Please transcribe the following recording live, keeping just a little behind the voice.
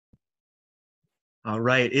All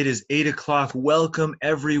right, it is 8 o'clock. Welcome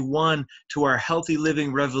everyone to our Healthy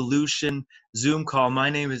Living Revolution Zoom call. My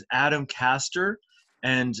name is Adam Castor,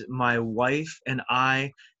 and my wife and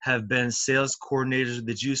I have been sales coordinators of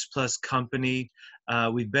the Juice Plus company.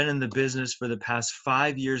 We've been in the business for the past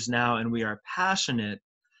 5 years now, and we are passionate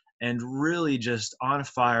and really just on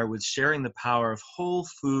fire with sharing the power of whole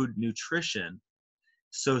food nutrition.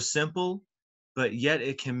 So simple, but yet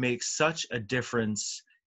it can make such a difference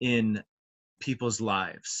in people's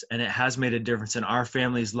lives, and it has made a difference in our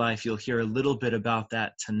family's life. You'll hear a little bit about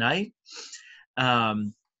that tonight.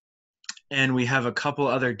 And we have a couple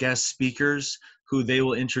other guest speakers who they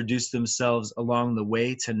will introduce themselves along the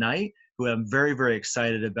way tonight, who I'm very, very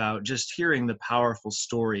excited about just hearing the powerful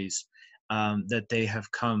stories that they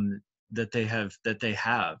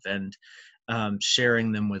have, and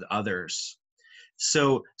sharing them with others.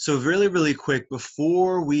 So really, really quick,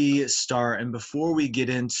 before we start and before we get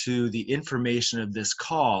into the information of this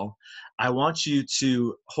call, I want you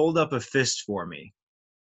to hold up a fist for me.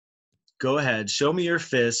 Go ahead, show me your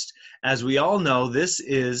fist. As we all know, this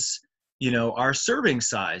is, our serving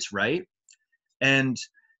size, right? And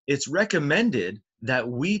it's recommended that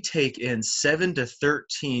we take in 7 to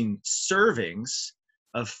 13 servings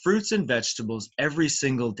of fruits and vegetables every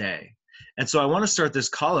single day. And so I want to start this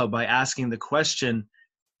call out by asking the question,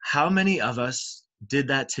 how many of us did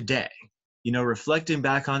that today? Reflecting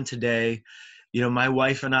back on today, my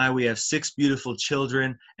wife and I, we have 6 beautiful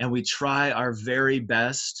children, and we try our very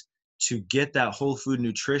best to get that whole food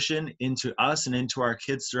nutrition into us and into our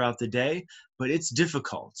kids throughout the day, but it's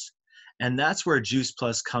difficult. And that's where Juice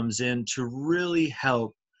Plus comes in to really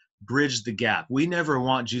help bridge the gap. We never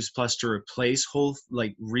want Juice Plus to replace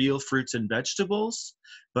real fruits and vegetables,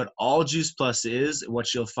 but all Juice Plus is,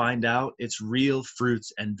 what you'll find out, it's real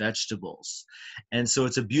fruits and vegetables. And so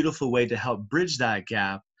it's a beautiful way to help bridge that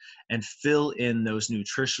gap and fill in those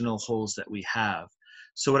nutritional holes that we have.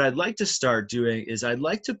 So what I'd like to start doing is I'd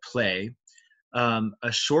like to play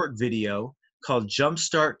a short video called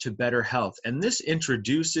Jumpstart to Better Health. And this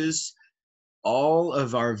introduces all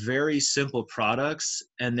of our very simple products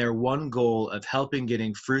and their one goal of helping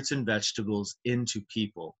getting fruits and vegetables into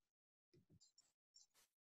people.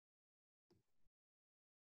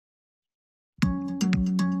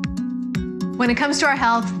 When it comes to our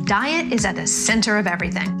health, diet is at the center of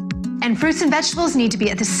everything. And fruits and vegetables need to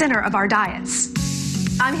be at the center of our diets.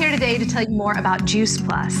 I'm here today to tell you more about Juice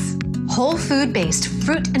Plus, whole food-based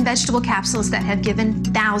fruit and vegetable capsules that have given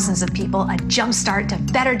thousands of people a jump start to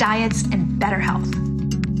better diets and better health.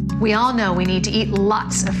 We all know we need to eat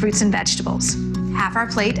lots of fruits and vegetables, half our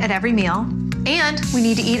plate at every meal, and we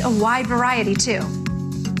need to eat a wide variety too.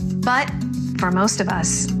 But for most of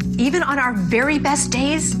us, even on our very best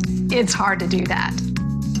days, it's hard to do that.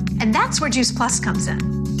 And that's where Juice Plus comes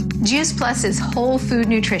in. Juice Plus is whole food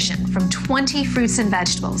nutrition from 20 fruits and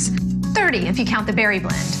vegetables, 30 if you count the berry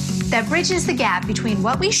blend, that bridges the gap between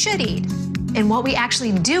what we should eat and what we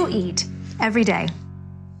actually do eat every day.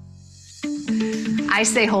 I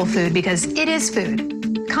say whole food because it is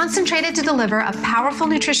food, concentrated to deliver a powerful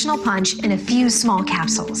nutritional punch in a few small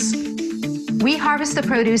capsules. We harvest the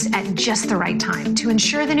produce at just the right time to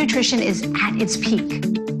ensure the nutrition is at its peak.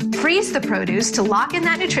 Freeze the produce to lock in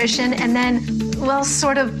that nutrition and then,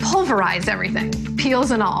 sort of pulverize everything, peels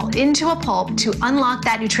and all, into a pulp to unlock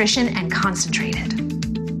that nutrition and concentrate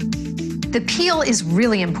it. The peel is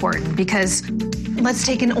really important because, let's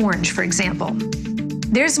take an orange, for example.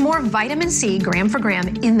 There's more vitamin C gram for gram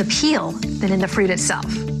in the peel than in the fruit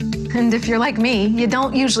itself. And if you're like me, you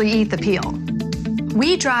don't usually eat the peel.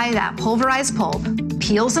 We dry that pulverized pulp,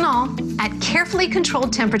 peels and all, at carefully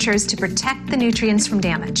controlled temperatures to protect the nutrients from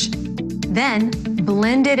damage. Then,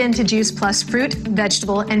 blend it into Juice Plus fruit,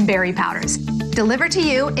 vegetable, and berry powders, delivered to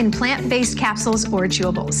you in plant-based capsules or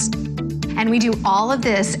chewables. And we do all of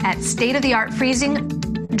this at state-of-the-art freezing,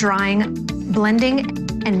 drying, blending,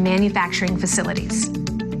 and manufacturing facilities.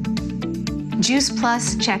 Juice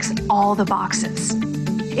Plus checks all the boxes.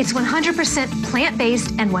 It's 100%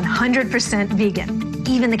 plant-based and 100% vegan,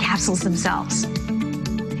 even the capsules themselves.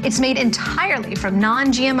 It's made entirely from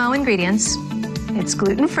non-GMO ingredients, it's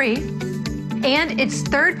gluten-free, and it's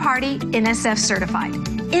third-party NSF certified,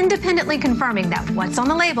 independently confirming that what's on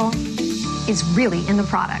the label is really in the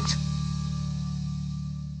product.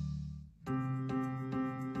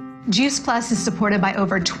 Juice Plus is supported by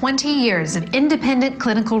over 20 years of independent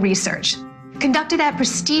clinical research, conducted at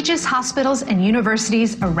prestigious hospitals and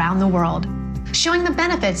universities around the world, showing the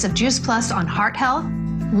benefits of Juice Plus on heart health,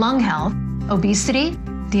 lung health, obesity,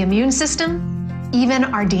 the immune system, even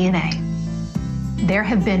our DNA. There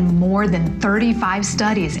have been more than 35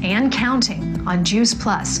 studies and counting on Juice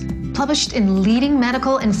Plus published in leading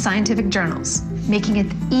medical and scientific journals, making it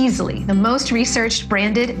easily the most researched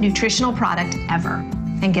branded nutritional product ever.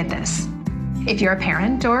 And get this, if you're a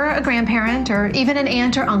parent or a grandparent or even an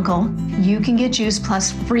aunt or uncle, you can get Juice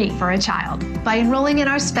Plus free for a child by enrolling in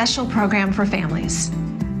our special program for families.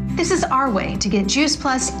 This is our way to get Juice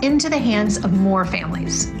Plus into the hands of more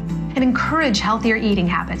families and encourage healthier eating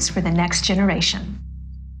habits for the next generation.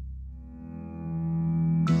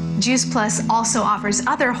 Juice Plus also offers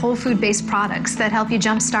other whole food-based products that help you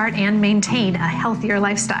jumpstart and maintain a healthier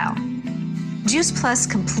lifestyle. Juice Plus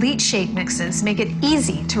complete shake mixes make it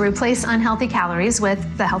easy to replace unhealthy calories with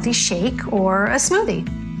the healthy shake or a smoothie.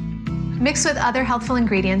 Mix with other healthful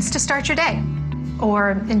ingredients to start your day,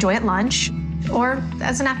 or enjoy at lunch, or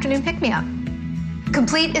as an afternoon pick-me-up.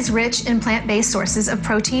 Complete is rich in plant-based sources of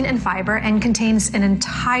protein and fiber and contains an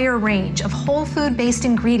entire range of whole food-based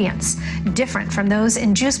ingredients, different from those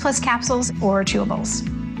in Juice Plus capsules or chewables.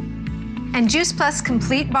 And Juice Plus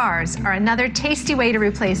Complete Bars are another tasty way to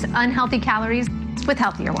replace unhealthy calories with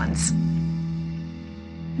healthier ones.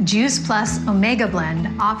 Juice Plus Omega Blend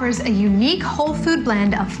offers a unique whole food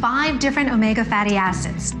blend of 5 different omega fatty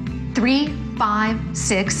acids, 3, 5,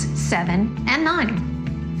 6, 7, and 9.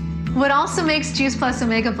 What also makes Juice Plus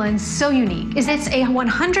Omega Blend so unique is it's a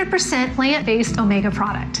 100% plant-based omega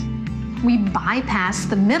product. We bypass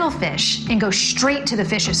the middle fish and go straight to the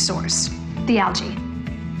fish's source, the algae.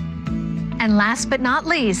 And last but not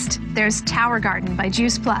least, there's Tower Garden by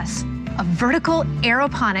Juice Plus, a vertical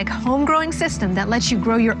aeroponic home growing system that lets you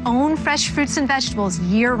grow your own fresh fruits and vegetables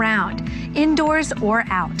year-round, indoors or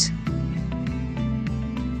out.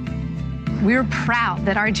 We're proud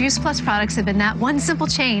that our Juice Plus products have been that one simple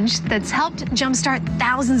change that's helped jumpstart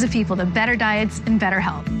thousands of people to better diets and better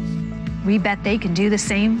health. We bet they can do the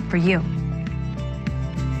same for you.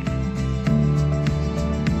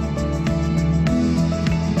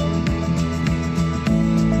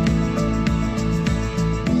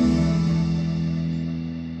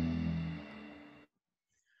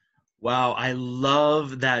 Wow, I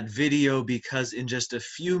love that video because in just a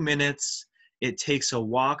few minutes, it takes a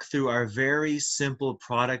walk through our very simple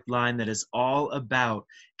product line that is all about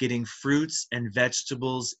getting fruits and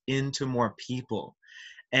vegetables into more people.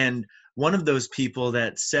 And one of those people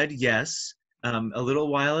that said yes a little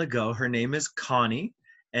while ago, her name is Connie,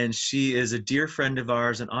 and she is a dear friend of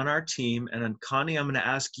ours and on our team. And Connie, I'm going to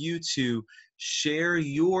ask you to share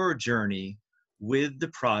your journey with the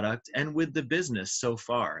product and with the business so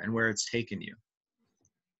far and where it's taken you.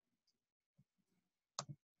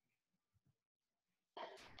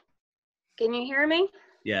 Can you hear me?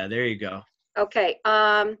 Yeah, there you go. Okay.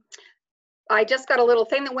 I just got a little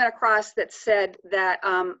thing that went across that said that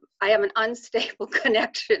I have an unstable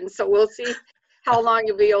connection, so we'll see how long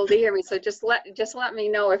you'll be able to hear me. So just let me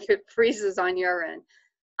know if it freezes on your end.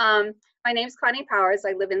 My name's Connie Powers.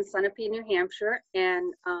 I live in Sunapee, New Hampshire,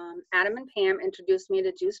 and Adam and Pam introduced me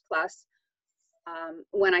to Juice Plus.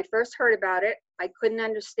 When I first heard about it, I couldn't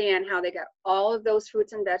understand how they got all of those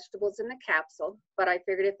fruits and vegetables in the capsule, but I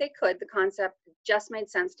figured if they could, the concept just made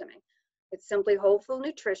sense to me. It's simply whole food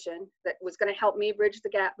nutrition that was going to help me bridge the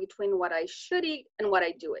gap between what I should eat and what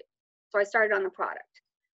I do eat. So I started on the product.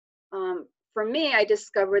 For me, I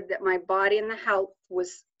discovered that my body and the health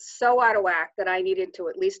was so out of whack that I needed to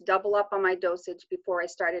at least double up on my dosage before I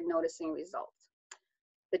started noticing results.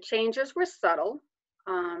 The changes were subtle,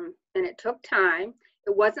 and it took time.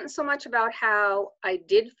 It wasn't so much about how I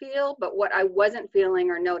did feel, but what I wasn't feeling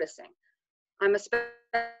or noticing. I'm a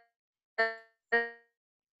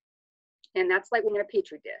and that's like in a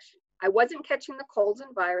petri dish. I wasn't catching the colds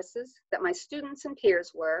and viruses that my students and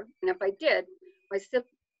peers were, and if I did,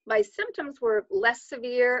 my symptoms were less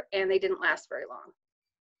severe and they didn't last very long.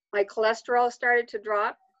 My cholesterol started to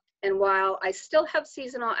drop, and while I still have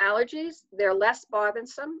seasonal allergies, they're less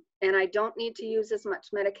bothersome, and I don't need to use as much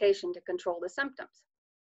medication to control the symptoms.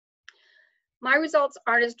 My results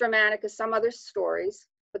aren't as dramatic as some other stories,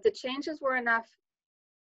 but the changes were enough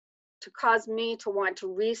to cause me to want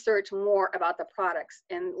to research more about the products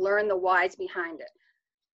and learn the whys behind it.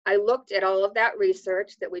 I looked at all of that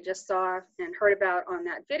research that we just saw and heard about on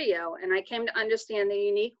that video, and I came to understand the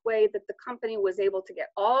unique way that the company was able to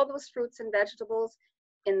get all those fruits and vegetables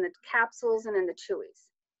in the capsules and in the chewies.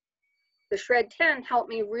 The Shred 10 helped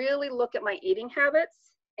me really look at my eating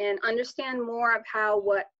habits and understand more of how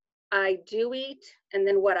what I do eat and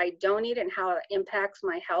then what I don't eat and how it impacts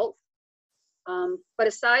my health. But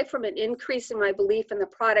aside from it increasing my belief in the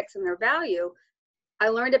products and their value, I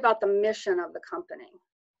learned about the mission of the company.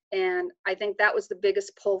 And I think that was the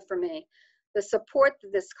biggest pull for me. The support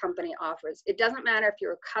that this company offers. It doesn't matter if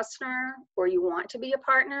you're a customer or you want to be a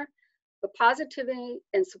partner. The positivity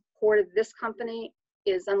and support of this company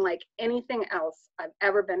is unlike anything else I've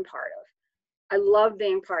ever been part of. I love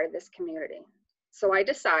being part of this community. So I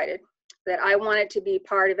decided that I wanted to be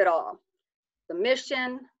part of it all. The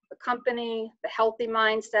mission, the company, the healthy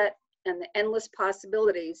mindset, and the endless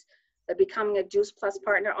possibilities that becoming a Juice Plus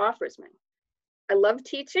partner offers me. I love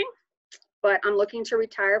teaching, but I'm looking to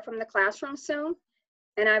retire from the classroom soon.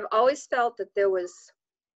 And I've always felt that there was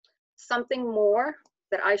something more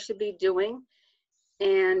that I should be doing,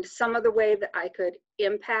 and some other way that I could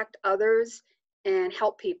impact others and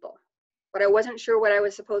help people. But I wasn't sure what I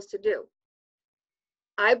was supposed to do.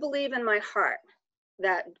 I believe in my heart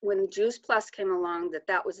that when Juice Plus came along,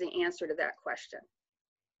 that was the answer to that question.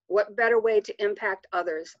 What better way to impact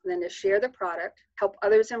others than to share the product, help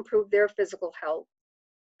others improve their physical health,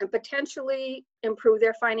 and potentially improve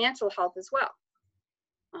their financial health as well.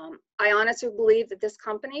 I honestly believe that this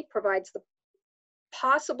company provides the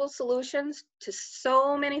possible solutions to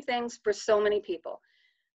so many things for so many people.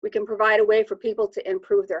 We can provide a way for people to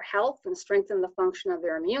improve their health and strengthen the function of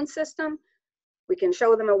their immune system. We can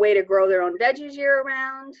show them a way to grow their own veggies year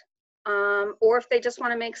round, or if they just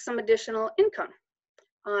want to make some additional income.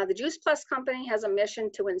 The Juice Plus company has a mission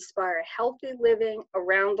to inspire healthy living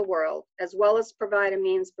around the world, as well as provide a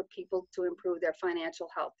means for people to improve their financial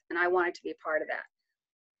health, and I wanted to be a part of that.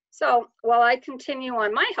 So while I continue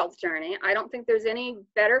on my health journey, I don't think there's any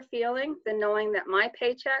better feeling than knowing that my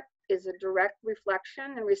paycheck is a direct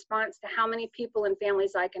reflection and response to how many people and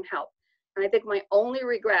families I can help. And I think my only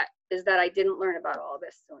regret is that I didn't learn about all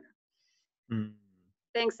this sooner.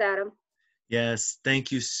 Thanks, Adam. Yes,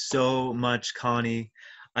 thank you so much, Connie.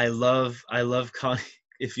 I love Connie.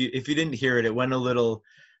 If you didn't hear it, it went a little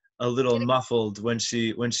muffled when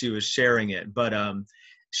she was sharing it. But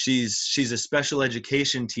she's a special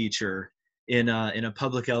education teacher in a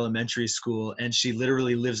public elementary school, and she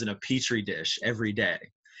literally lives in a petri dish every day.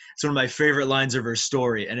 It's one of my favorite lines of her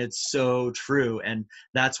story, and it's so true. And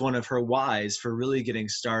that's one of her whys for really getting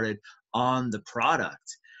started on the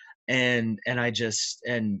product. And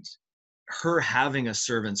her having a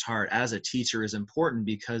servant's heart as a teacher is important,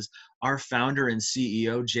 because our founder and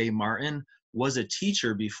CEO, Jay Martin, was a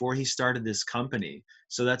teacher before he started this company.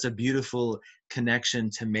 So that's a beautiful connection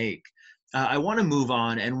to make. I want to move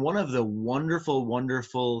on. And one of the wonderful,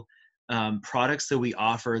 wonderful products that we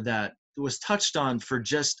offer that was touched on for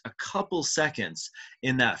just a couple seconds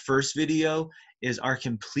in that first video is our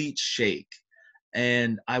complete shake.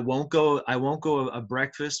 And I won't go a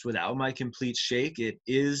breakfast without my complete shake.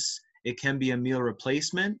 It can be a meal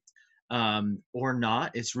replacement or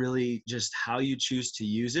not. It's really just how you choose to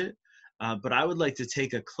use it. But I would like to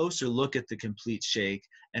take a closer look at the complete shake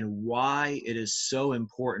and why it is so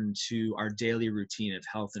important to our daily routine of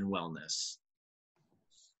health and wellness.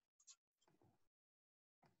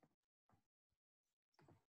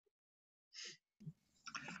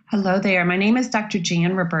 Hello there. My name is Dr.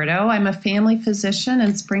 Jan Roberto. I'm a family physician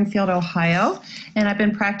in Springfield, Ohio, and I've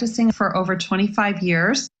been practicing for over 25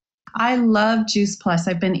 years. I love Juice Plus.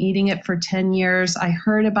 I've been eating it for 10 years. I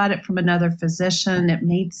heard about it from another physician. It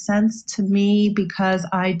made sense to me because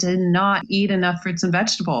I did not eat enough fruits and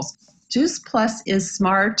vegetables. Juice Plus is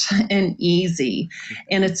smart and easy,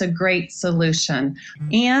 and it's a great solution.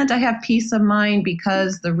 And I have peace of mind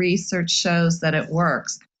because the research shows that it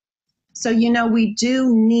works. So, we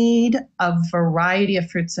do need a variety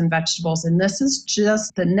of fruits and vegetables, and this is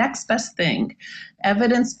just the next best thing,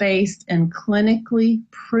 evidence-based and clinically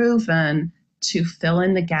proven to fill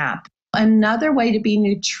in the gap. Another way to be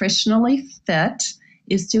nutritionally fit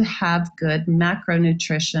is to have good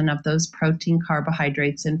macronutrition of those protein,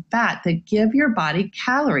 carbohydrates, and fat that give your body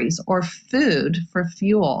calories or food for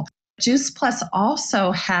fuel. Juice Plus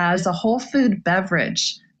also has a whole food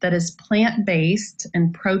beverage that is plant-based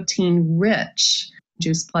and protein-rich.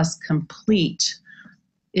 Juice Plus Complete.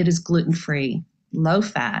 It is gluten-free,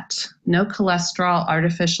 low-fat, no cholesterol,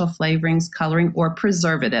 artificial flavorings, coloring, or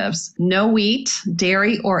preservatives, no wheat,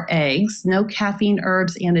 dairy, or eggs, no caffeine,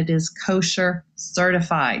 herbs, and it is kosher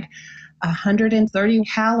certified. 130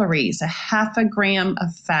 calories, a half a gram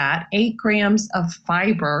of fat, 8 grams of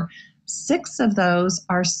fiber. 6 of those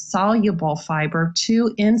are soluble fiber,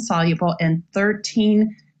 2 insoluble, and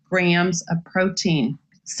 13 grams of protein.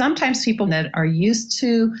 Sometimes people that are used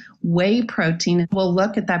to whey protein will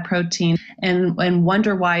look at that protein and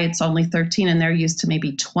wonder why it's only 13 and they're used to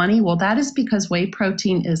maybe 20. Well, that is because whey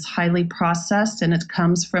protein is highly processed and it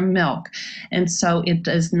comes from milk. And so it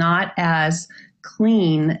is not as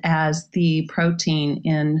clean as the protein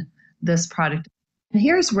in this product. And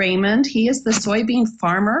here's Raymond. He is the soybean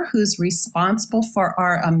farmer who's responsible for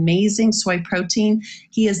our amazing soy protein.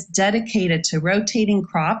 He is dedicated to rotating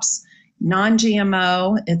crops,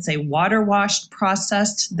 non-GMO. It's a water washed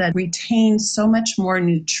processed that retains so much more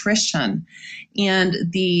nutrition. And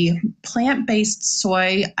the plant-based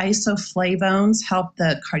soy isoflavones help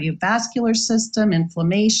the cardiovascular system,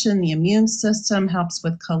 inflammation, the immune system, helps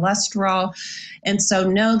with cholesterol. And so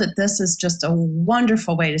know that this is just a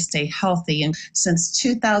wonderful way to stay healthy. And since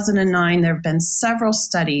 2009, there have been several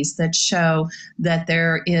studies that show that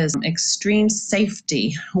there is extreme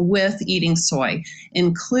safety with eating soy,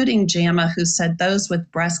 including JAMA, who said those with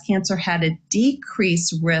breast cancer had a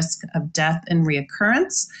decreased risk of death and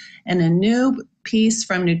reoccurrence, and a new piece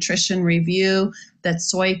from Nutrition Review that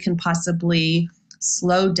soy can possibly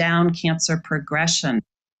slow down cancer progression.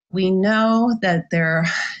 We know that there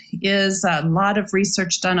is a lot of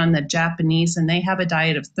research done on the Japanese, and they have a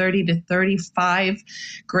diet of 30 to 35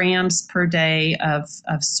 grams per day of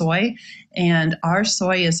soy, and our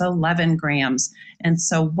soy is 11 grams. And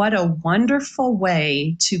so what a wonderful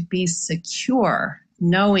way to be secure,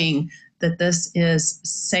 knowing that this is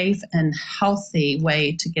safe and healthy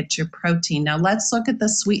way to get your protein. Now let's look at the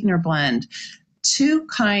sweetener blend. Two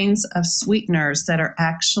kinds of sweeteners that are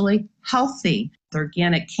actually healthy: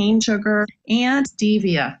 organic cane sugar and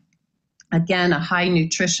stevia. Again, a high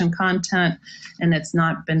nutrition content, and it's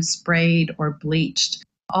not been sprayed or bleached.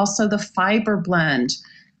 Also the fiber blend.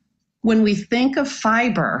 When we think of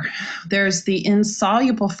fiber, there's the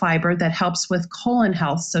insoluble fiber that helps with colon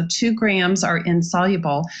health. So 2 grams are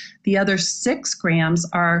insoluble. The other 6 grams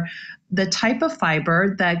are the type of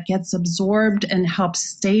fiber that gets absorbed and helps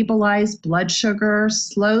stabilize blood sugar,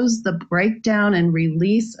 slows the breakdown and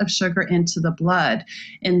release of sugar into the blood.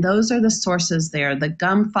 And those are the sources there: the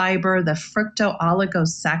gum fiber, the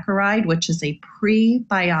fructooligosaccharides, which is a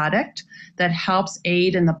prebiotic that helps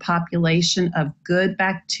aid in the population of good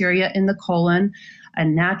bacteria in the colon, a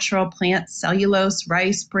natural plant cellulose,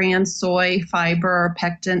 rice bran, soy fiber,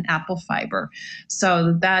 pectin, apple fiber.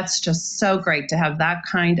 So that's just so great to have that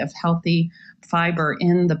kind of healthy fiber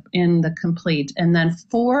in the complete. And then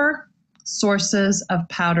 4 sources of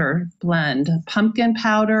powder blend: pumpkin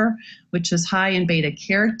powder, which is high in beta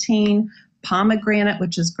carotene; pomegranate,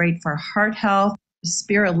 which is great for heart health;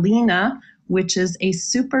 spirulina, which is a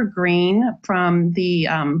super green from the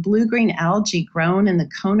blue-green algae grown in the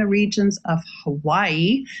Kona regions of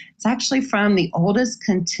Hawaii. It's actually from the oldest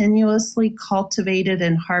continuously cultivated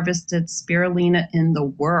and harvested spirulina in the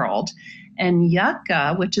world. And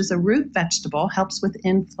yucca, which is a root vegetable, helps with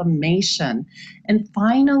inflammation. And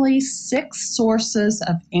finally, 6 sources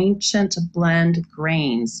of ancient blend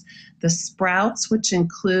grains: the sprouts, which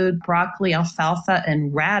include broccoli, alfalfa,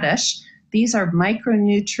 and radish. These are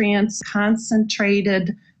micronutrients,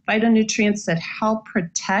 concentrated phytonutrients that help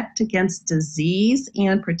protect against disease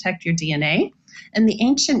and protect your DNA. And the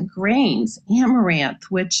ancient grains: amaranth,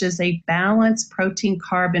 which is a balanced protein,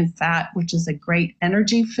 carb, and fat, which is a great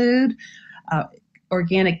energy food;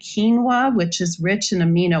 organic quinoa, which is rich in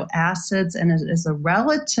amino acids and is a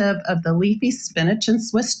relative of the leafy spinach and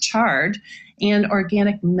Swiss chard; and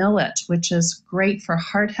organic millet, which is great for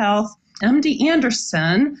heart health. MD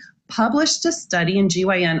Anderson published a study in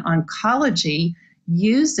GYN Oncology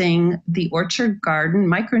using the Orchard Garden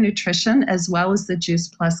micronutrition as well as the Juice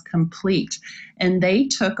Plus Complete. And they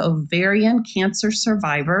took ovarian cancer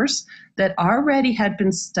survivors that already had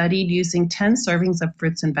been studied using 10 servings of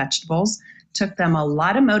fruits and vegetables. Took them a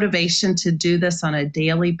lot of motivation to do this on a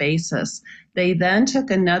daily basis. They then took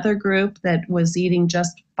another group that was eating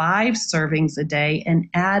just 5 servings a day and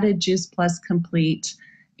added Juice Plus Complete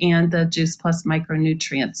and the Juice Plus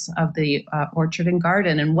micronutrients of the Orchard and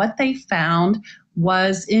Garden. And what they found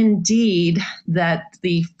was indeed that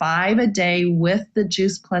the 5 a day with the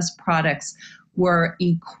Juice Plus products were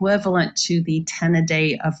equivalent to the 10 a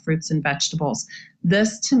day of fruits and vegetables.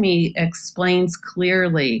 This to me explains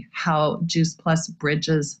clearly how Juice Plus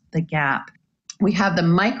bridges the gap. We have the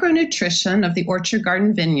micronutrition of the Orchard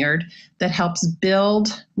Garden Vineyard that helps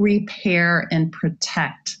build, repair, and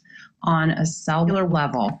protect on a cellular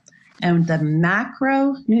level, and the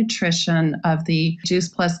macronutrition of the Juice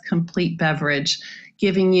Plus Complete beverage,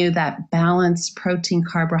 giving you that balanced protein,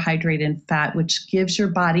 carbohydrate, and fat, which gives your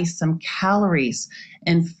body some calories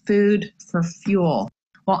and food for fuel.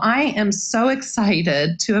 Well, I am so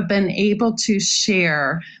excited to have been able to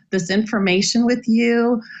share this information with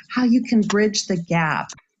you, how you can bridge the gap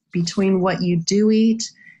between what you do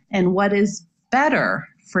eat and what is better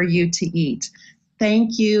for you to eat.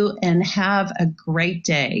 Thank you and have a great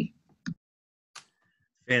day.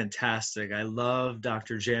 Fantastic. I love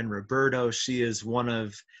Dr. Jan Roberto. She is one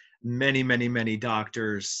of many, many, many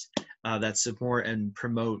doctors that support and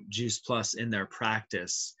promote Juice Plus in their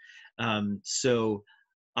practice. So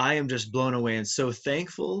I am just blown away and so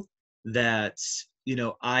thankful that,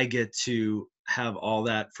 I get to have all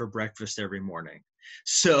that for breakfast every morning.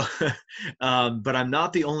 So, but I'm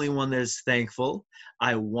not the only one that is thankful.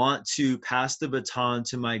 I want to pass the baton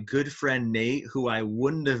to my good friend Nate, who I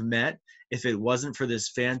wouldn't have met if it wasn't for this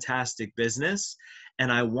fantastic business.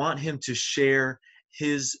 And I want him to share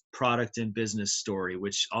his product and business story,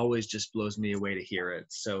 which always just blows me away to hear it.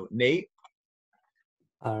 So, Nate.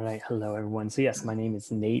 All right. Hello, everyone. So yes, my name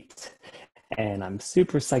is Nate, and I'm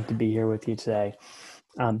super psyched to be here with you today.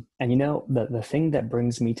 And the thing that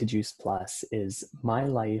brings me to Juice Plus is my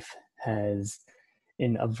life has,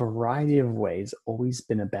 in a variety of ways, always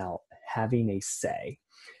been about having a say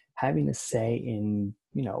in,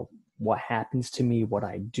 what happens to me, what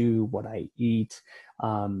I do, what I eat.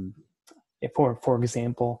 For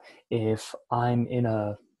example, if I'm in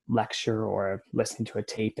a lecture or listening to a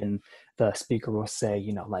tape and the speaker will say,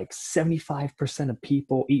 like 75% of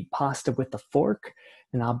people eat pasta with a fork,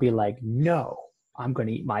 and I'll be like, no, I'm going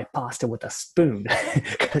to eat my pasta with a spoon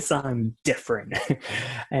because I'm different.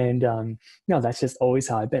 And that's just always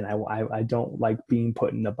how I've been. I don't like being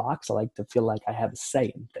put in a box. I like to feel like I have a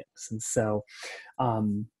say in things. And so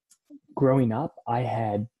growing up, I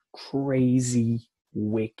had crazy,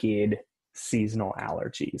 wicked seasonal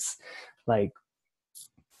allergies. Like,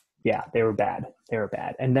 yeah, they were bad.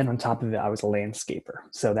 And then on top of it, I was a landscaper.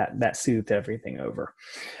 So that soothed everything over.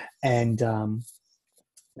 And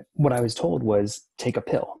what I was told was take a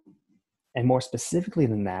pill. And more specifically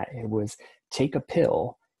than that, it was take a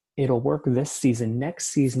pill. It'll work this season. Next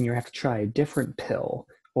season, you have to try a different pill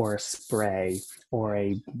or a spray or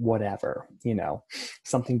a whatever,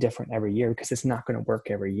 something different every year, because it's not going to work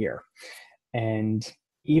every year. And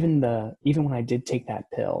even when I did take that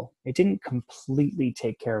pill, it didn't completely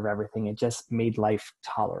take care of everything. It just made life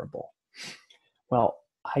tolerable. Well,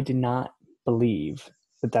 I did not believe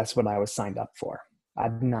that that's what I was signed up for. I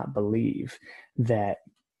did not believe that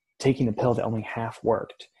taking a pill that only half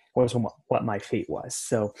worked was what my fate was.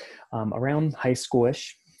 So around high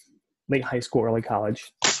schoolish, late high school, early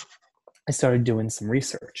college, I started doing some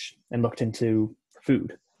research and looked into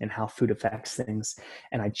food and how food affects things.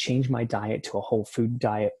 And I changed my diet to a whole food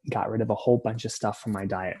diet, got rid of a whole bunch of stuff from my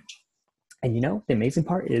diet. And the amazing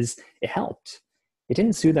part is it helped. It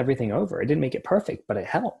didn't soothe everything over. It didn't make it perfect, but it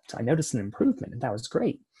helped. I noticed an improvement, and that was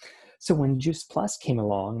great. So when Juice Plus came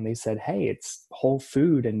along and they said, hey, it's whole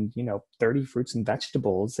food and, 30 fruits and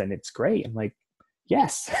vegetables, and it's great. I'm like,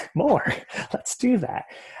 yes, more, let's do that.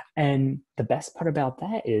 And the best part about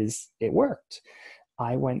that is it worked.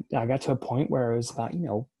 I got to a point where it was about,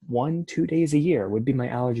 1-2 days a year would be my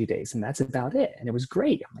allergy days. And that's about it. And it was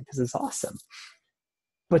great. I'm like, this is awesome.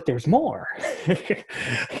 But there's more.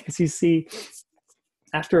 Because you see,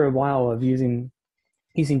 after a while of using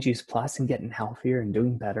Juice Plus and getting healthier and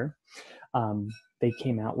doing better, they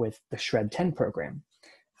came out with the Shred 10 program.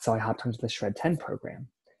 So I hopped onto the Shred 10 program.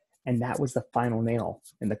 And that was the final nail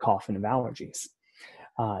in the coffin of allergies.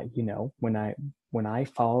 When I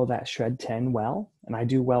follow that Shred 10 well, and I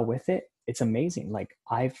do well with it, it's amazing. Like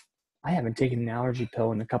I haven't taken an allergy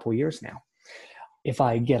pill in a couple of years now. If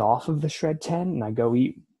I get off of the Shred 10 and I go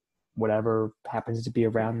eat whatever happens to be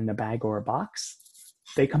around in a bag or a box,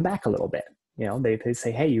 they come back a little bit. They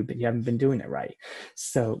say, hey, you haven't been doing it right.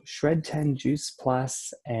 So Shred 10, Juice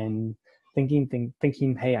Plus, and thinking,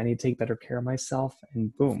 hey, I need to take better care of myself,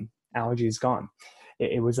 and boom, allergy is gone.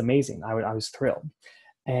 It was amazing. I was thrilled.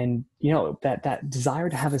 And, that desire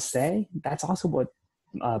to have a say, that's also what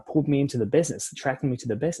pulled me into the business, attracted me to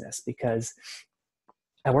the business, because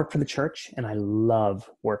I work for the church and I love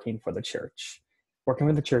working for the church. Working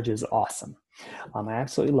with the church is awesome. I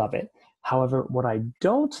absolutely love it. However, what I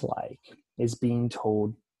don't like is being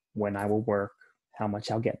told when I will work, how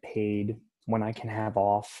much I'll get paid, when I can have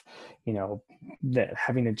off, that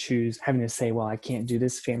having to say, well, I can't do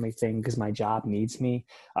this family thing because my job needs me.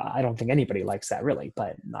 I don't think anybody likes that really,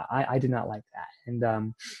 but I did not like that.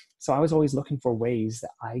 And so I was always looking for ways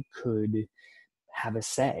that I could have a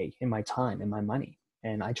say in my time and my money.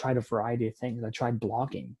 And I tried a variety of things. I tried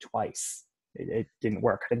blogging twice. It didn't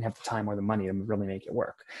work. I didn't have the time or the money to really make it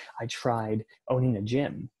work. I tried owning a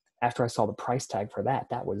gym. After I saw the price tag for that,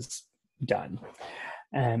 that was done.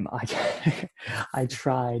 I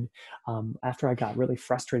tried, after I got really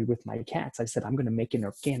frustrated with my cats, I said, I'm going to make an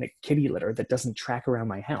organic kitty litter that doesn't track around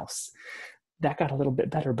my house. That got a little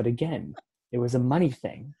bit better, but again, it was a money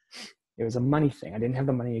thing. I didn't have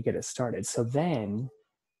the money to get it started. So then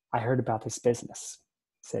I heard about this business.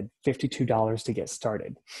 It said $52 to get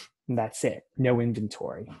started. And that's it. No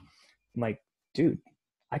inventory. I'm like, dude,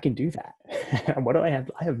 I can do that. What do I have?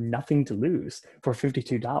 I have nothing to lose for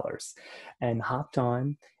 $52. And hopped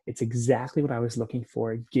on. It's exactly what I was looking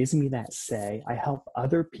for. It gives me that say. I help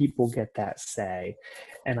other people get that say.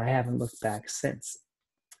 And I haven't looked back since.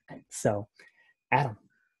 So, Adam.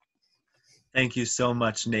 Thank you so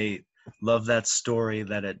much, Nate. Love that story,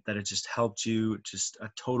 that it just helped you, just a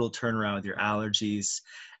total turnaround with your allergies.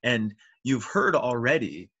 And you've heard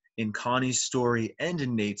already in Connie's story and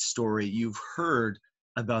in Nate's story, you've heard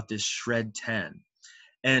about this Shred 10.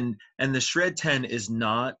 And the Shred 10 is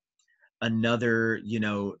not another,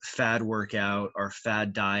 fad workout or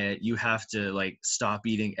fad diet. You have to like stop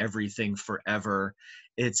eating everything forever.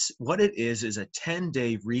 It's what it is a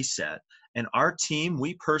 10-day reset. And our team,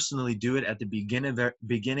 we personally do it at the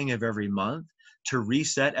beginning of every month to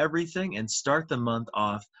reset everything and start the month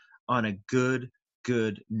off on a good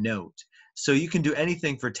note. So you can do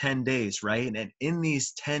anything for 10 days, right? And in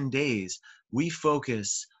these 10 days, we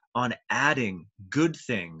focus on adding good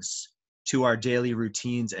things to our daily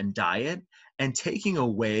routines and diet and taking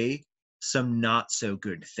away some not so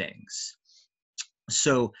good things.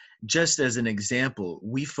 So just as an example,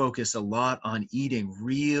 we focus a lot on eating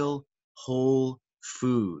real whole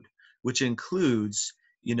food, which includes,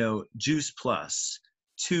 Juice Plus,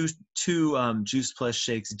 two Juice Plus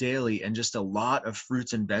shakes daily, and just a lot of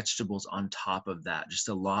fruits and vegetables on top of that, just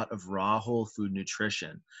a lot of raw whole food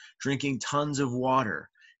nutrition, drinking tons of water,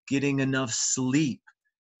 getting enough sleep,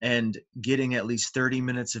 and getting at least 30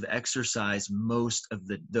 minutes of exercise most of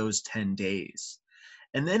those 10 days.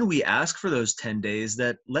 And then we ask for those 10 days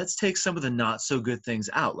that let's take some of the not so good things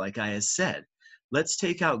out. Like I had said, let's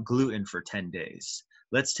take out gluten for 10 days.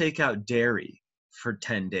 Let's take out dairy for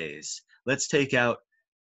 10 days. Let's take out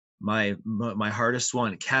my hardest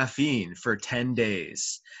one, caffeine, for 10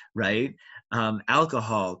 days, right?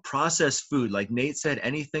 Alcohol, processed food, like Nate said,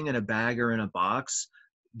 anything in a bag or in a box,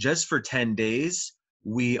 just for 10 days,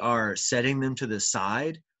 we are setting them to the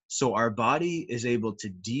side so our body is able to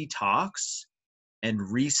detox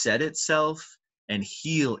and reset itself and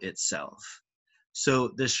heal itself. So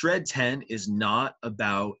the Shred 10 is not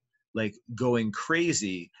about like going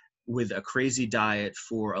crazy with a crazy diet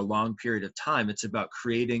for a long period of time. It's about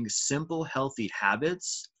creating simple, healthy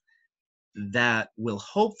habits that will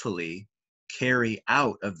hopefully carry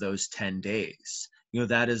out of those 10 days.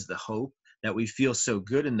 That is the hope, that we feel so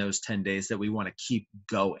good in those 10 days that we want to keep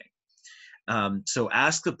going. So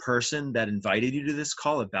ask the person that invited you to this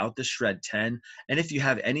call about the Shred 10. And if you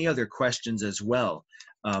have any other questions as well,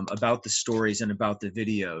 about the stories and about the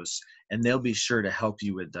videos, and they'll be sure to help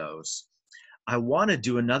you with those. I want to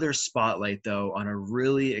do another spotlight though on a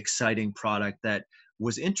really exciting product that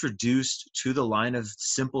was introduced to the line of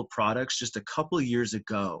Simple products just a couple years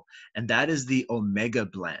ago, and that is the Omega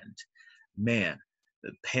Blend. Man,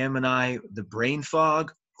 Pam and I, the brain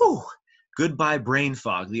fog, whew, goodbye brain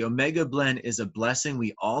fog. The Omega Blend is a blessing.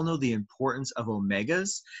 We all know the importance of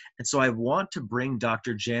omegas. And so I want to bring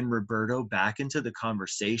Dr. Jan Roberto back into the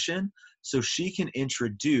conversation so she can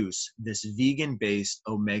introduce this vegan-based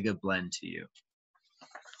Omega Blend to you.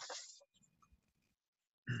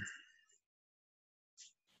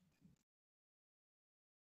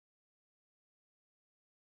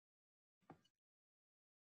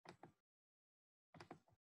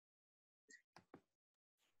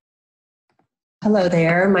 Hello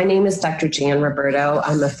there. My name is Dr. Jan Roberto.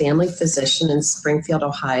 I'm a family physician in Springfield,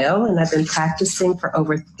 Ohio, and I've been practicing for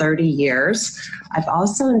over 30 years. I've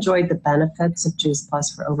also enjoyed the benefits of Juice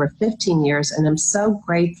Plus for over 15 years, and I'm so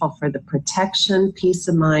grateful for the protection, peace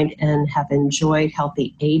of mind, and have enjoyed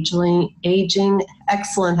healthy aging,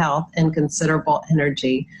 excellent health, and considerable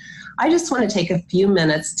energy. I just want to take a few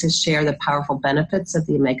minutes to share the powerful benefits of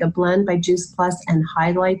the Omega Blend by Juice Plus and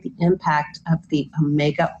highlight the impact of the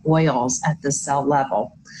omega oils at the cell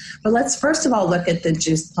level. But let's first of all look at the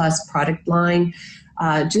Juice Plus product line.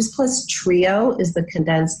 Juice Plus Trio is the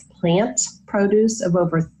condensed plant produce of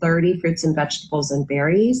over 30 fruits and vegetables and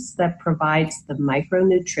berries that provides the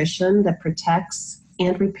micronutrition that protects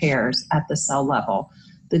and repairs at the cell level.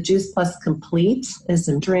 The Juice Plus Complete is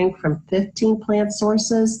a drink from 15 plant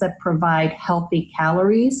sources that provide healthy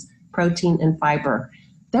calories, protein, and fiber.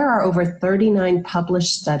 There are over 39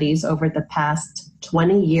 published studies over the past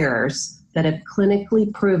 20 years that have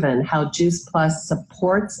clinically proven how Juice Plus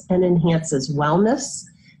supports and enhances wellness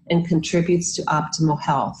and contributes to optimal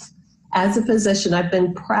health. As a physician, I've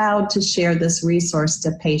been proud to share this resource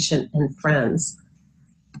to patients and friends.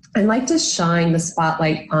 I'd like to shine the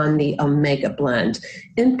spotlight on the Omega Blend.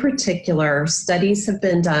 In particular, studies have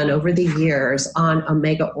been done over the years on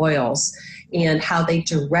omega oils. and how they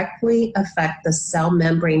directly affect the cell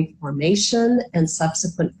membrane formation and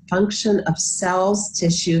subsequent function of cells,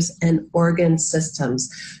 tissues, and organ systems.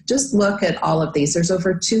 Just look at all of these. There's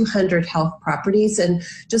over 200 health properties, and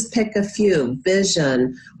just pick a few: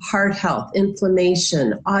 vision, heart health,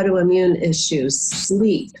 inflammation, autoimmune issues,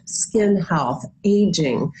 sleep, skin health,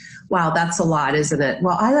 aging. Wow, that's a lot, isn't it?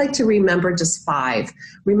 Well, I like to remember just 5.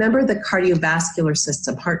 Remember the cardiovascular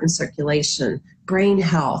system, heart and circulation, brain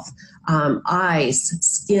health, eyes,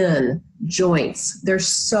 skin, joints. There's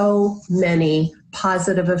so many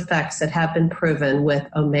positive effects that have been proven with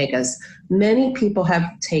omegas. Many people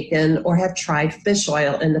have taken or have tried fish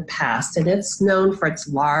oil in the past, and it's known for its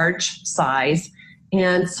large size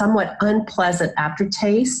and somewhat unpleasant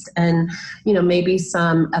aftertaste, and maybe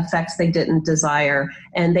some effects they didn't desire.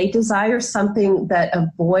 And they desire something that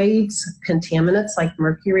avoids contaminants like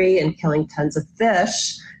mercury and killing tons of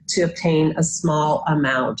fish to obtain a small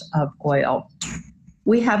amount of oil.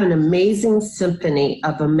 We have an amazing symphony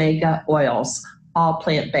of omega oils, all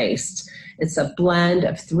plant-based. It's a blend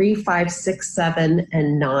of 3, 5, 6, 7,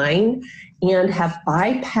 and 9, and have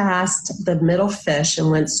bypassed the middle fish and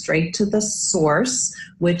went straight to the source,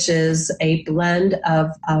 which is a blend of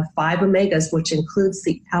 5 omegas, which includes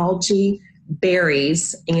the algae,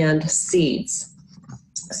 berries, and seeds.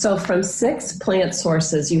 So from 6 plant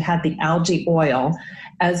sources, you have the algae oil,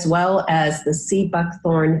 as well as the sea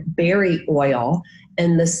buckthorn berry oil,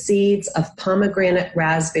 and the seeds of pomegranate,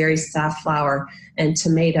 raspberry, safflower, and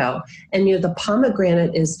tomato. And the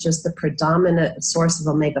pomegranate is just the predominant source of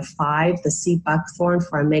omega-5, the sea buckthorn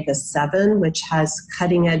for omega-7, which has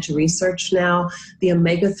cutting-edge research now, the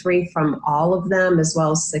omega-3 from all of them, as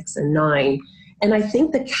well as 6 and 9. And I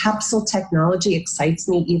think the capsule technology excites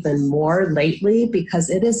me even more lately because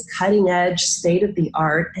it is cutting-edge,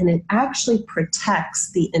 state-of-the-art, and it actually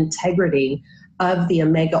protects the integrity of the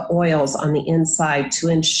omega oils on the inside to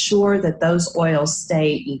ensure that those oils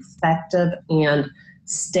stay effective and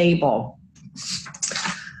stable.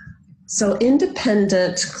 So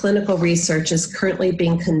independent clinical research is currently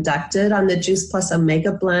being conducted on the Juice Plus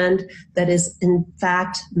Omega blend that is in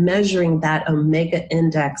fact measuring that omega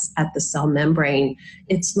index at the cell membrane.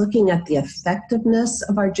 It's looking at the effectiveness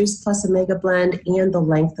of our Juice Plus Omega blend and the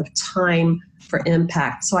length of time for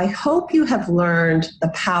impact. So I hope you have learned the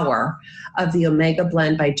power of the Omega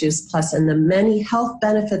blend by Juice Plus and the many health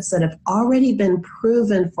benefits that have already been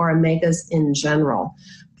proven for omegas in general.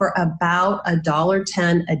 For about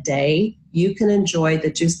 $1.10 a day, you can enjoy the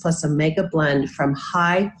Juice Plus Omega blend from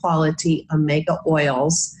high quality omega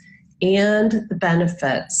oils and the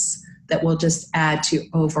benefits that will just add to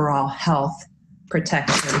overall health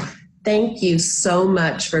protection. Thank you so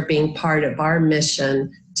much for being part of our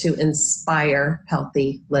mission to inspire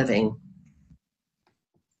healthy living.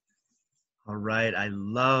 All right. I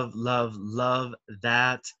love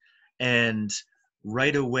that. And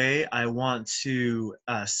right away, I want to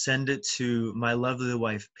send it to my lovely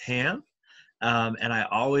wife, Pam. And I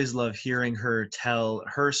always love hearing her tell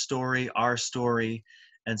her story, our story.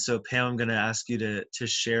 And so, Pam, I'm going to ask you to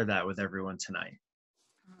share that with everyone tonight.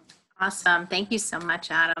 Awesome. Thank you so much,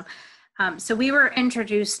 Adam. So we were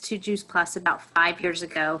introduced to Juice Plus about 5 years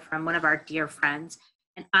ago from one of our dear friends.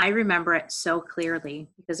 And I remember it so clearly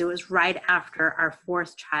because it was right after our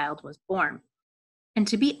 4th child was born. And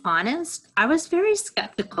to be honest, I was very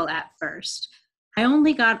skeptical at first. I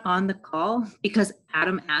only got on the call because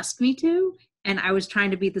Adam asked me to, and I was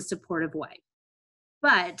trying to be the supportive wife.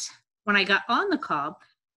 But when I got on the call,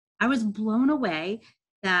 I was blown away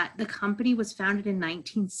that the company was founded in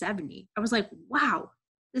 1970. I was like, wow,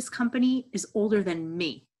 this company is older than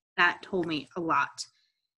me. That told me a lot.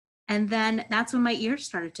 And then that's when my ears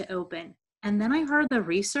started to open. And then I heard the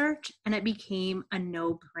research and it became a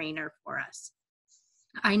no-brainer for us.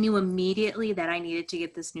 I knew immediately that I needed to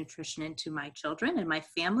get this nutrition into my children and my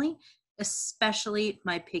family, especially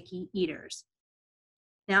my picky eaters.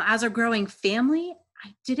 Now, as a growing family,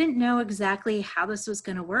 I didn't know exactly how this was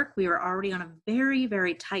going to work. We were already on a very,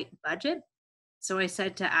 very tight budget. So I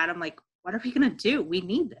said to Adam, what are we going to do? We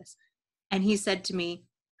need this. And he said to me,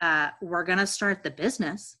 we're going to start the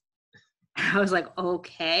business. I was like,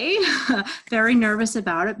 okay, very nervous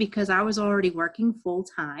about it because I was already working full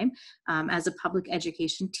time as a public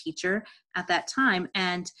education teacher at that time.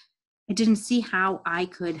 And I didn't see how I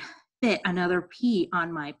could fit another pea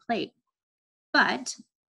on my plate. But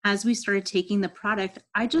as we started taking the product,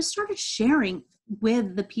 I just started sharing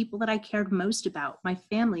with the people that I cared most about, my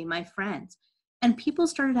family, my friends. And people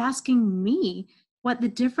started asking me what the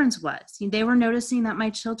difference was. They were noticing that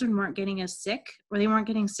my children weren't getting as sick, or they weren't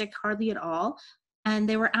getting sick hardly at all. And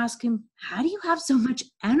they were asking, how do you have so much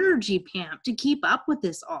energy, Pam, to keep up with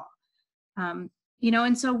this all?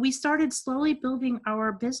 And so we started slowly building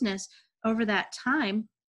our business over that time.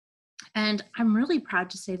 And I'm really proud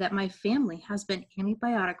to say that my family has been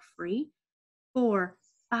antibiotic free for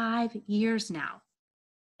 5 years now.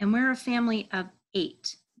 And we're a family of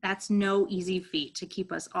 8. That's no easy feat to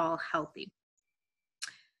keep us all healthy.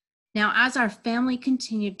 Now, as our family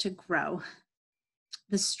continued to grow,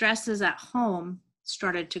 the stresses at home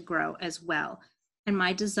started to grow as well. And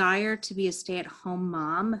my desire to be a stay-at-home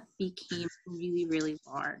mom became really, really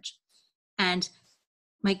large. And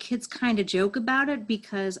my kids kind of joke about it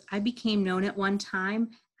because I became known at one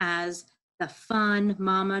time as the fun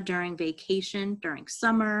mama during vacation, during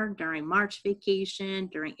summer, during March vacation,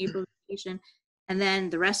 during April vacation. And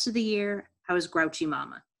then the rest of the year, I was grouchy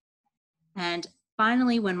mama. And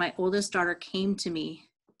finally, when my oldest daughter came to me,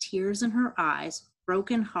 tears in her eyes,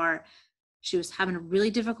 broken heart, she was having a really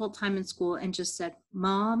difficult time in school and just said,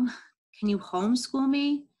 "Mom, can you homeschool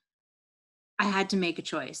me?" I had to make a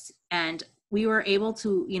choice. And we were able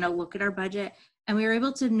to, look at our budget, and we were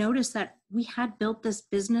able to notice that we had built this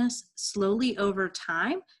business slowly over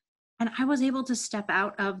time. And I was able to step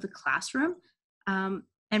out of the classroom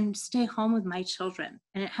and stay home with my children.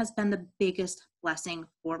 And it has been the biggest blessing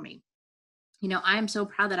for me. I'm so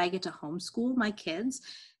proud that I get to homeschool my kids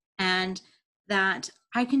and that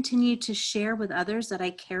I continue to share with others that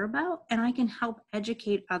I care about, and I can help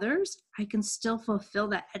educate others. I can still fulfill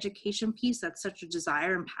that education piece. That's such a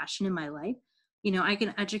desire and passion in my life. I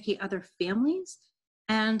can educate other families,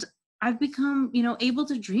 and I've become, able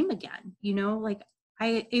to dream again,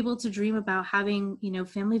 I able to dream about having,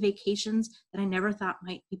 family vacations that I never thought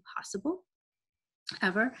might be possible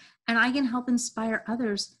ever. And I can help inspire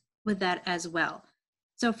others with that as well.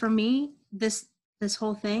 So for me, this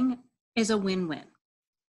whole thing is a win-win.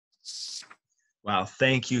 Wow,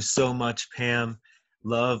 thank you so much, Pam.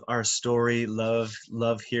 Love our story. Love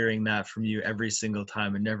hearing that from you every single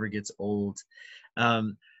time. It never gets old.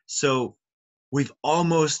 So we've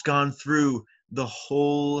almost gone through the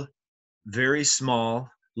whole very small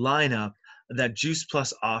lineup that Juice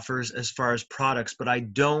Plus offers as far as products, but I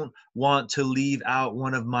don't want to leave out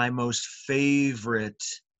one of my most favorite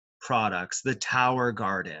products, the Tower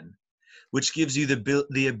Garden, which gives you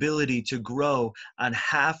the ability to grow on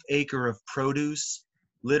 ½ acre of produce.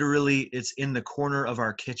 Literally, it's in the corner of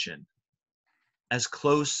our kitchen, as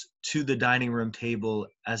close to the dining room table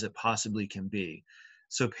as it possibly can be.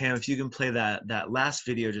 So Pam, if you can play that last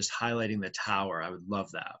video just highlighting the tower, I would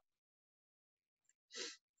love that.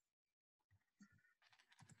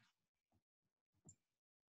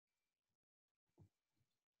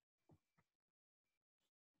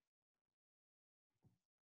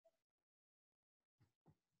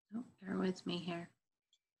 Oh, bear with me here.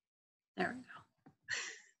 There we go.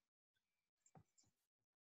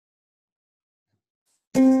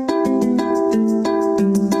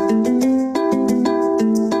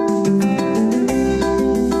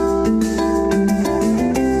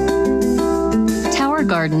 Tower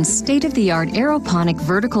Garden's state-of-the-art aeroponic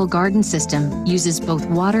vertical garden system uses both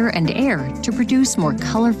water and air to produce more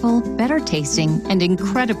colorful, better-tasting, and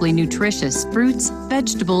incredibly nutritious fruits,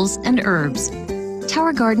 vegetables, and herbs.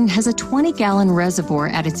 Tower Garden has a 20-gallon reservoir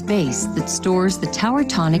at its base that stores the Tower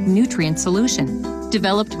Tonic nutrient solution.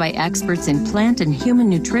 Developed by experts in plant and human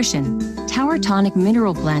nutrition, Tower Tonic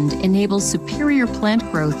Mineral Blend enables superior plant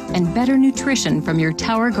growth and better nutrition from your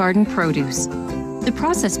Tower Garden produce. The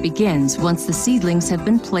process begins once the seedlings have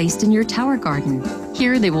been placed in your Tower Garden.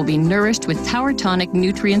 Here they will be nourished with Tower Tonic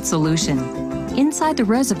nutrient solution. Inside the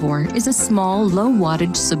reservoir is a small,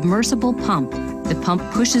 low-wattage submersible pump. The pump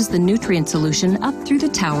pushes the nutrient solution up through the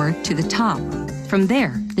tower to the top. From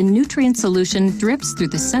there, the nutrient solution drips through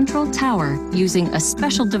the central tower using a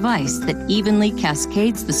special device that evenly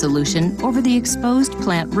cascades the solution over the exposed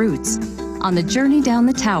plant roots. On the journey down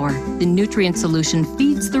the tower, the nutrient solution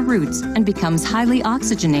feeds the roots and becomes highly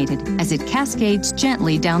oxygenated as it cascades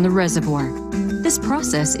gently down the reservoir. This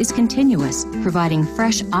process is continuous, providing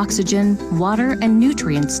fresh oxygen, water, and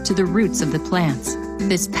nutrients to the roots of the plants.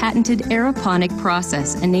 This patented aeroponic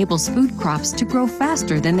process enables food crops to grow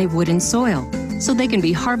faster than they would in soil, so they can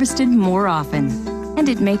be harvested more often. And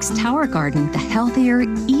it makes Tower Garden the healthier,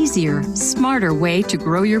 easier, smarter way to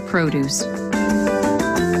grow your produce.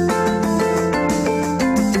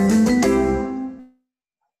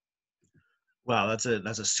 Wow, that's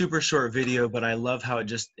a super short video, but I love how it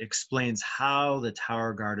just explains how the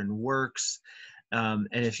Tower Garden works. And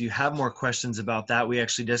if you have more questions about that, we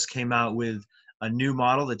actually just came out with a new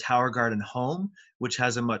model, the Tower Garden Home, which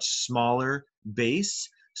has a much smaller base,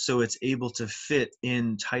 so it's able to fit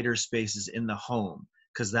in tighter spaces in the home,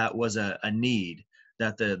 because that was a need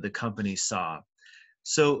that the company saw.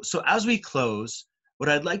 So as we close, what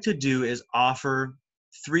I'd like to do is offer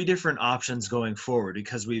 3 different options going forward,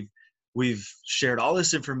 because we've shared all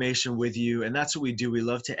this information with you, and that's what we do. We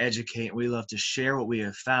love to educate and we love to share what we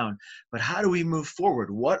have found. But how do we move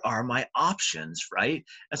forward? What are my options, right?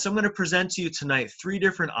 And so I'm going to present to you tonight 3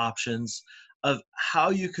 different options of how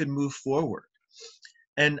you could move forward.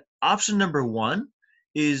 And option number 1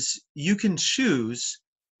 is you can choose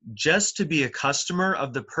just to be a customer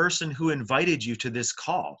of the person who invited you to this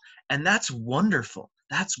call. And that's wonderful.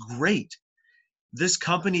 That's great. This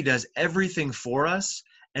company does everything for us,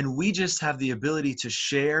 and we just have the ability to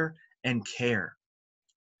share and care.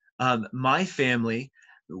 My family,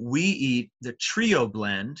 we eat the Trio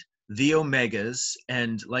blend, the Omegas,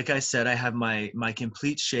 and like I said, I have my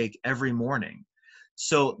complete shake every morning.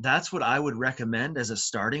 So that's what I would recommend as a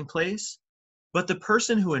starting place. But the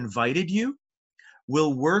person who invited you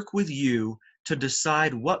will work with you to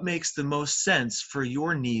decide what makes the most sense for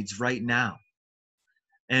your needs right now.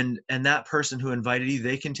 And that person who invited you,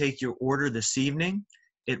 they can take your order this evening.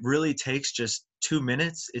 It really takes just 2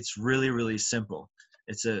 minutes. It's really, really simple.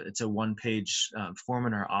 It's a 1-page form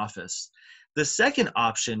in our office. The second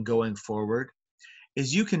option going forward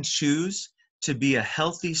is you can choose to be a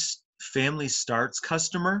Healthy Family Starts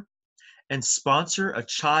customer and sponsor a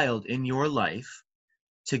child in your life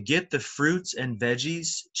to get the fruits and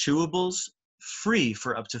veggies, chewables, free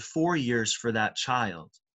for up to 4 years for that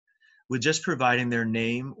child, with just providing their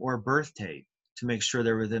name or birth date to make sure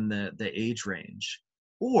they're within the age range.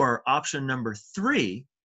 Or option number 3,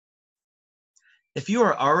 if you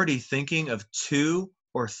are already thinking of 2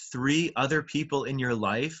 or 3 other people in your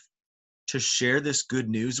life to share this good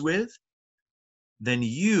news with, then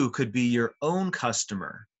you could be your own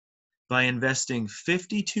customer by investing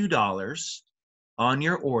 $52 on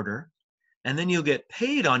your order, and then you'll get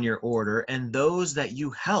paid on your order and those that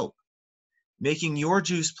you help, making your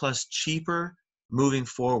Juice Plus cheaper moving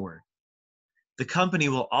forward. The company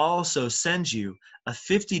will also send you a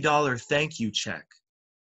 $50 thank you check.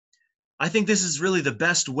 I think this is really the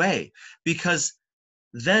best way, because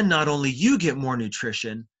then not only you get more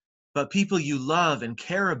nutrition, but people you love and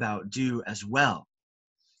care about do as well.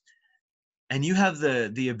 And you have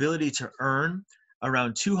the ability to earn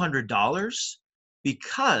around $200,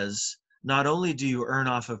 because not only do you earn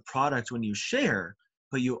off of product when you share,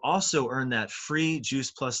 but you also earn that free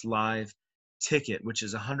Juice Plus Live ticket, which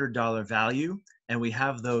is $100 value, and we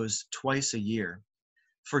have those twice a year.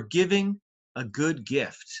 For giving a good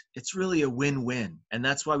gift, it's really a win-win, and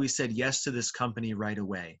that's why we said yes to this company right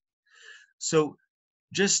away. So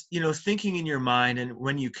just, thinking in your mind, and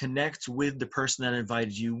when you connect with the person that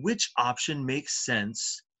invited you, which option makes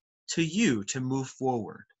sense to you to move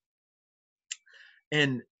forward?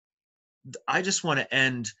 And I just want to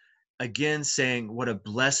end again saying what a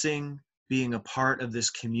blessing being a part of this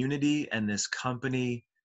community and this company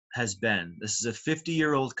has been. This is a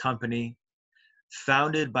 50-year-old company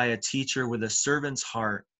founded by a teacher with a servant's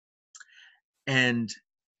heart. And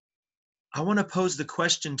I want to pose the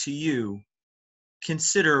question to you.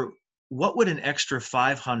 Consider, what would an extra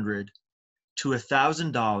 $500 to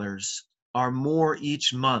 $1,000 or more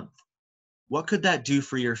each month, what could that do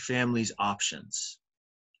for your family's options?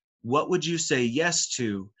 What would you say yes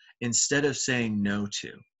to instead of saying no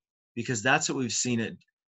to? Because that's what we've seen it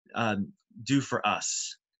do for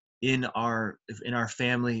us in our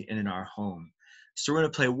family and in our home. So we're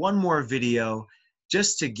going to play one more video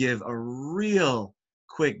just to give a real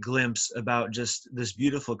quick glimpse about just this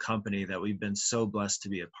beautiful company that we've been so blessed to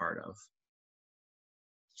be a part of.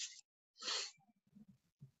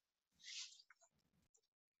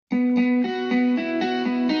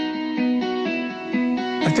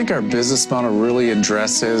 I think our business model really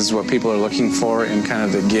addresses what people are looking for in kind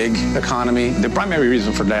of the gig economy. The primary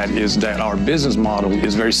reason for that is that our business model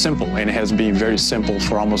is very simple, and it has been very simple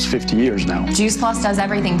for almost 50 years now. Juice Plus does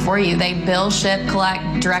everything for you. They bill, ship,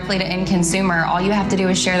 collect directly to end consumer. All you have to do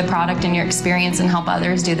is share the product and your experience and help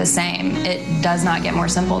others do the same. It does not get more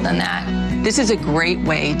simple than that. This is a great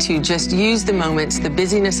way to just use the moments, the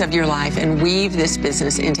busyness of your life, and weave this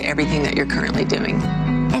business into everything that you're currently doing.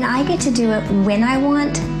 And I get to do it when I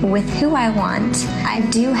want, with who I want. I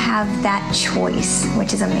do have that choice,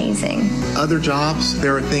 which is amazing. Other jobs,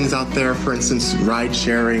 there are things out there, for instance, ride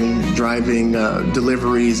sharing, driving,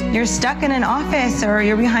 deliveries. You're stuck in an office, or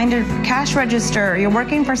you're behind a cash register, or you're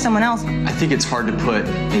working for someone else. I think it's hard to put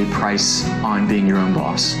a price on being your own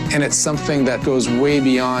boss. And it's something that goes way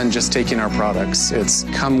beyond just taking our products. It's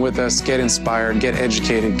come with us, get inspired, get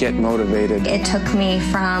educated, get motivated. It took me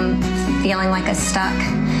from feeling like a stuck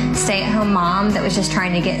stay-at-home mom that was just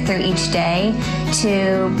trying to get through each day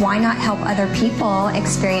to why not help other people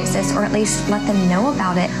experience this, or at least let them know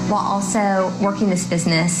about it, while also working this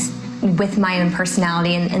business with my own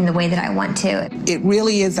personality and in the way that I want to. It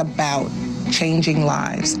really is about changing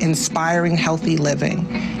lives, inspiring healthy living,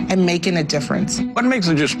 and making a difference. What makes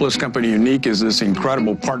the Juice Plus Company unique is this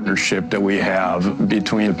incredible partnership that we have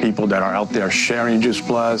between the people that are out there sharing Juice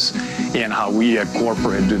Plus and how we at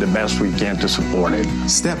corporate do the best we can to support it.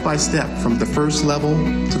 Step by step, from the first level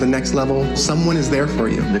to the next level, someone is there for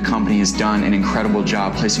you. The company has done an incredible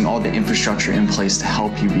job placing all the infrastructure in place to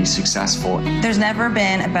help you be successful. There's never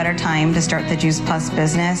been a better time to start the Juice Plus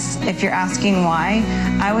business. If you're asking why,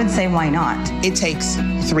 I would say why not? It takes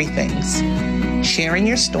 3 things: sharing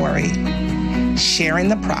your story, sharing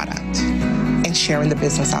the product, and sharing the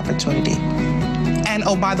business opportunity. And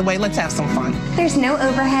oh, by the way, let's have some fun. There's no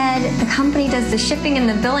overhead. The company does the shipping and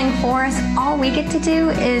the billing for us. All we get to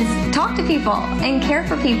do is talk to people and care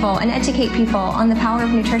for people and educate people on the power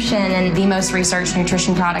of nutrition. And the most researched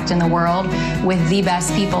nutrition product in the world with the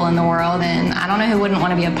best people in the world. And I don't know who wouldn't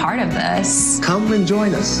want to be a part of this. Come and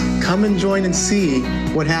join us. Come and join and see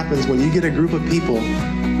what happens when you get a group of people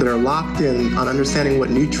that are locked in on understanding what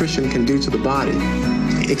nutrition can do to the body.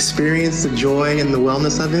 Experience the joy and the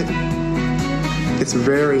wellness of it. It's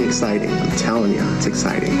very exciting. I'm telling you, it's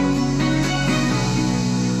exciting.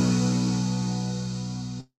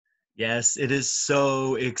 Yes, it is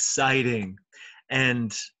so exciting.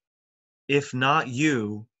 And if not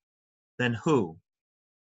you, then who?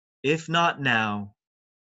 If not now,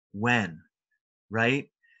 when?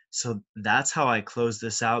 Right? So that's how I close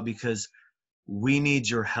this out, because we need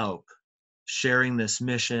your help sharing this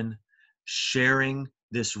mission, sharing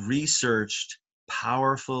this researched,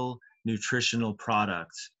 powerful nutritional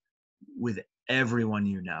product with everyone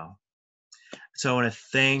you know. So I want to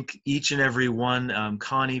thank each and every one.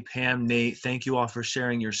 Connie, Pam, Nate, thank you all for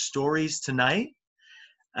sharing your stories tonight.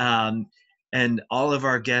 And all of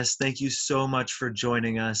our guests, thank you so much for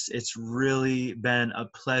joining us. It's really been a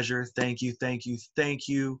pleasure. Thank you, thank you, thank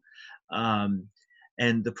you.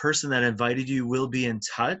 And the person that invited you will be in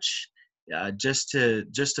touch just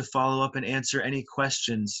to follow up and answer any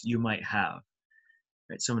questions you might have.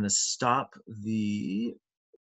 Right, so I'm going to stop the